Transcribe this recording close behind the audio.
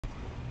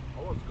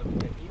was going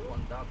to get you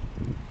one, Dad.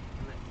 An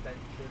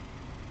extension.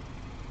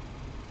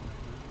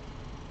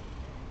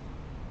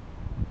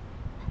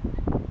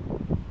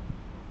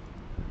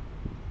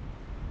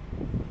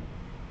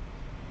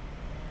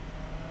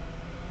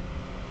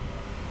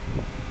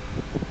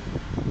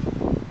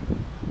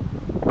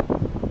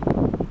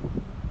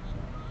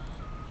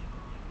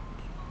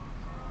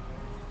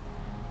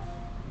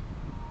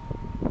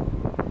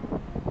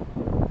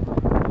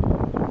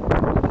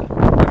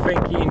 I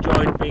think he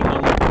enjoyed being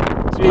on the...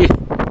 See,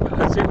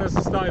 as soon as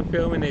I started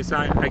filming this,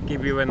 I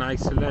give you a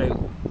nice salute.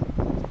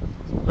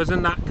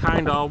 Wasn't that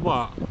kind of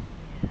what? I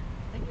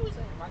think he was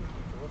saying thank you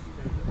to us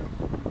too.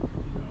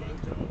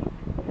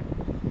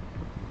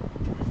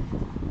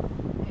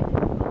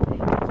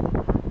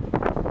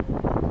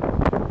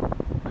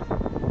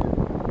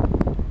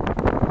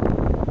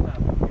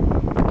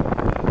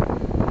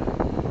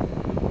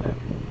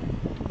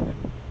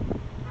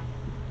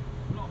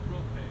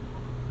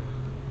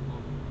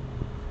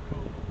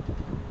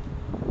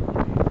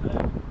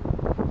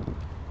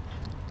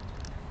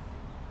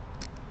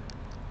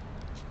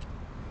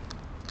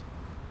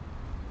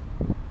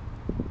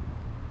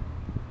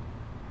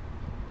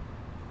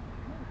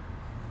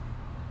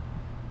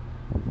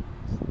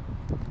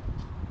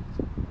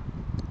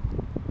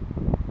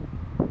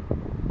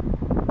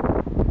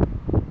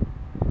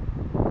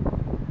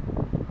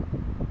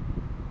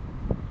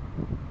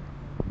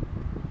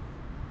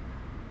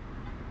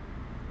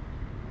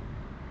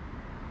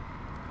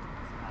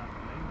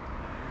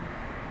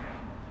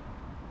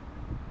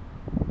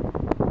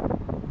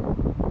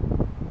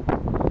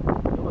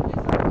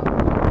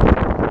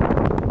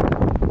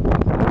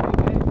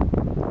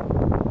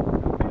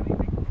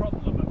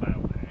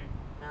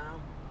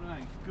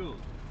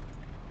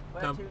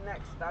 Where to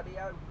next,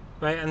 Daddy-O?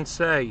 Wait and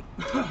see.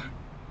 Up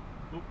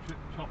to the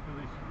top of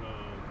this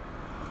road.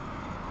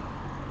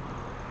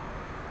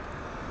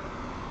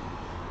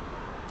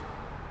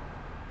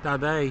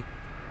 Daddy,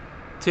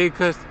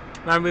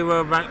 when we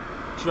were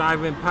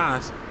driving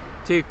past,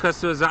 two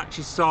customers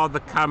actually saw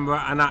the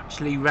camera and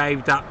actually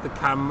raved at the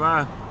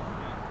camera.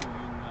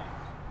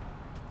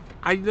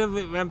 I love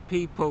it when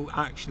people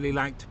actually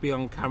like to be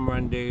on camera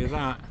and do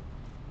that.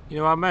 You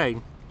know what I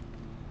mean?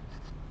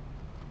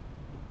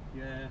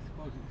 Yeah, I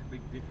suppose it's a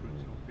big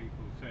difference what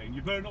people are saying.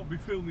 You better not be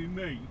filming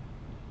me.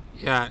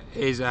 Yeah,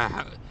 it is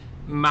a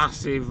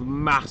massive,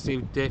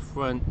 massive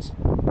difference.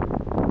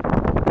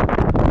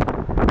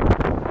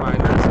 Right,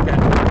 let's get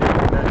to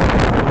the next.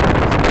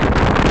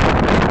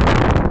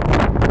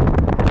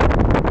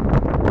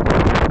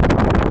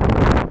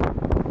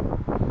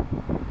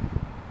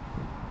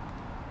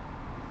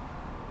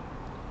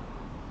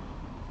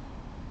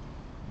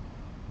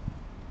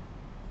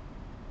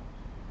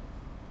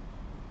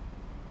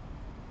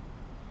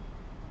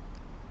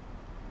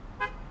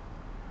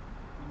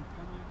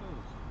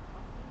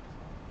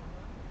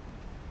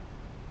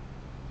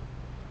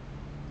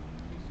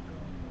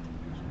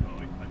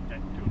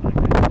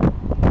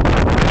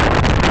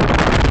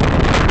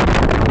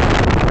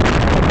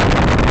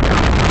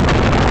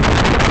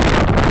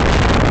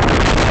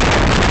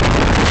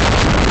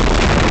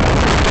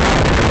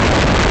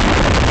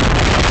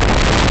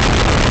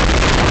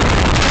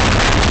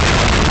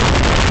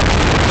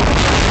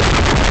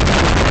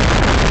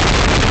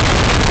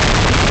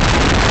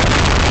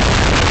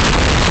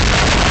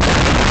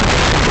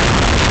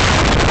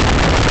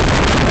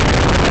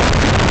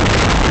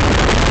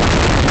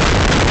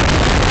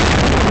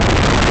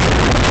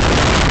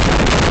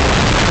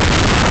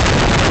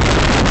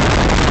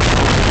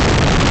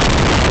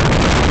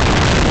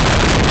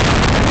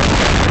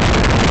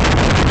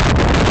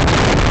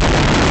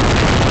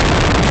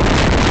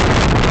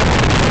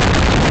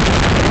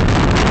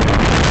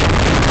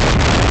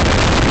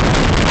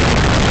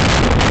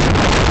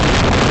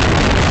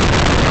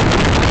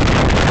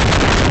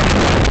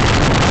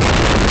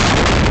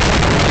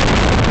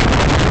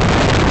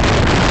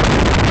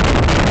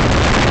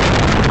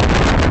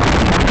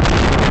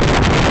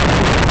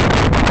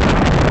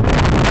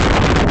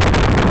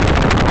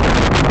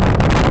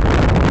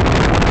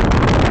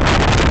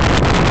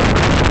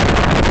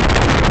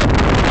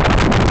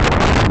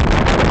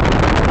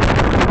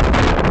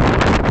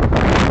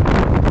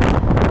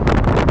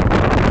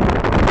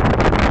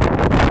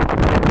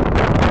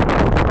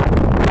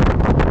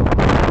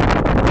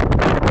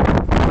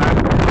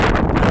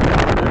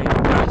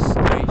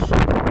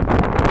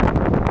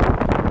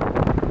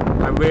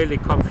 Really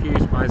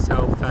confused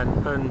myself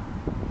then,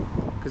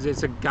 because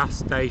it's a gas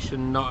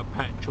station, not a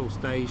petrol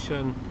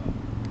station.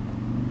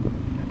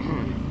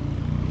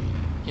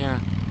 Yeah.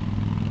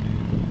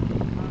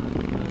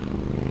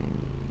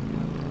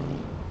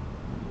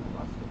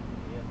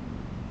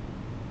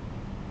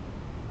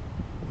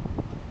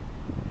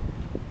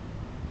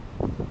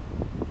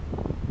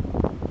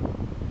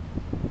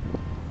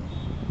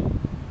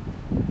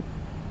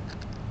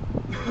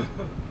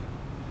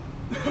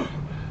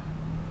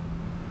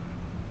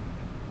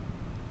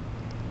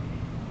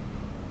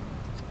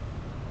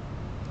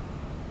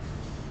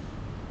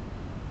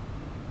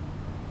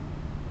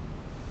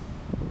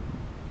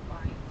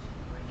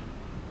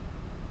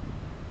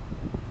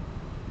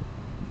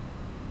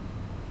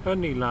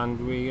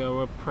 Honeyland we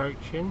are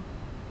approaching.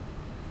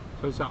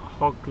 Or is that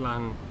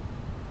Hogland?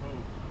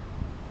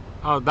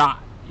 Oh, that,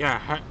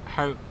 yeah,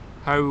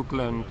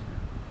 Hoagland.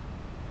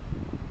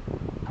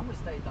 And we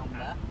stayed on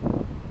there.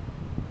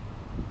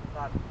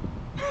 Lad.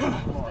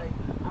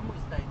 And we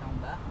stayed on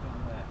there.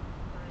 Down there.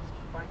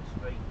 Bank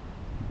Street.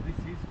 This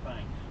is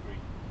Bank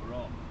Street we're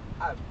on.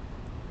 Oh.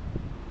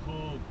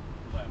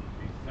 Hogland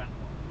is that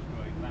one, it's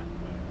going that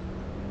way.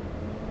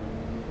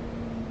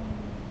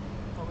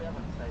 Oh, we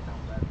haven't stayed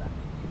on there then.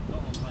 Not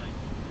on Bank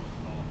Street,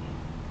 no.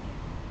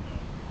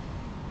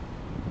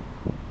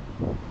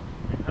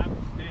 We have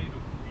stayed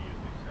up here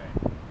this end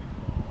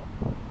before.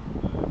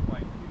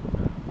 Quite a few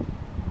times.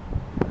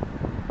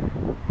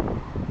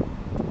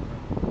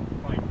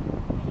 Quite a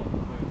lot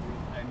further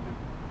up end of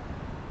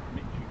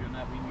Michigan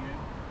Avenue.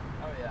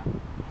 Oh yeah.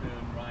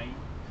 Turn right.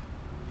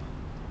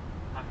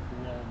 Past the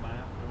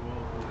Walmart, go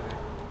over the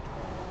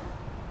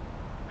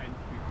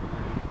entry to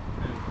the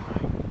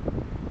turnpike.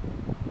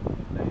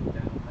 And then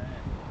down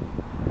there.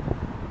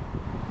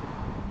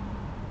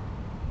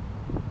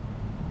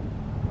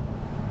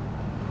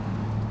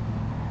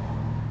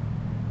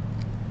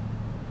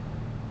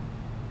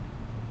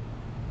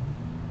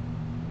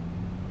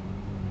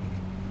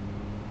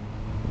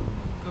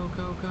 Go,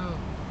 go, go.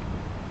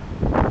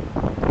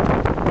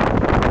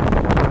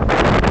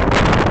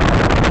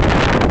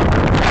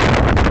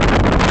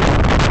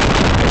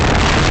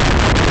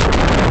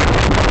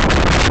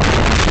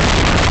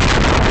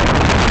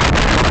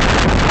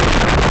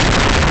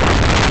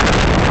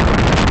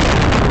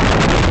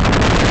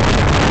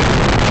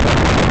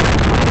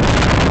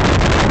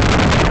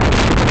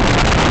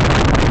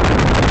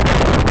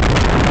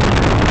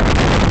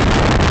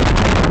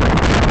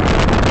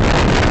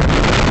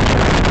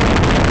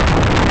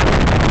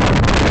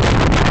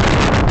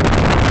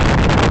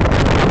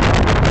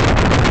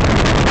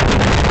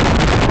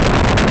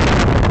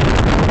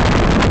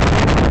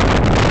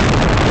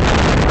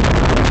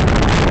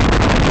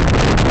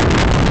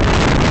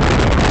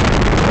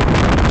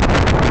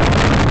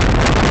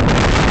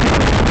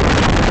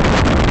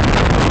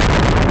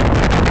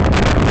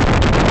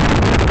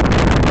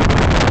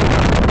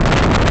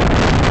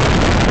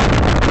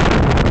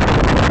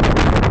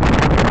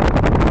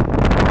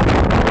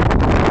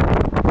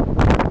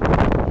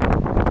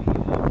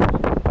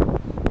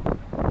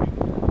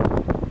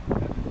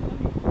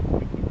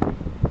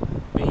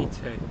 Me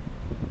too.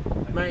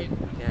 Mate,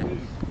 yes.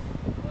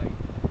 Like,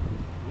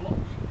 lots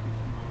of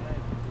Christmas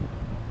lights.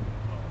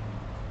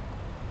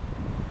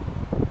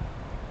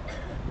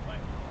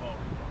 Like the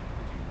forest one,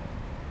 pretty one,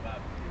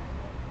 barbecue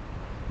one.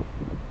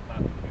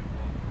 Barbecue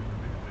one with a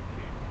bit of a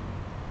kick.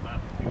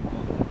 Barbecue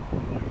one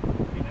with a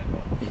looking head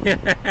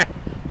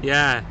off.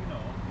 Yeah.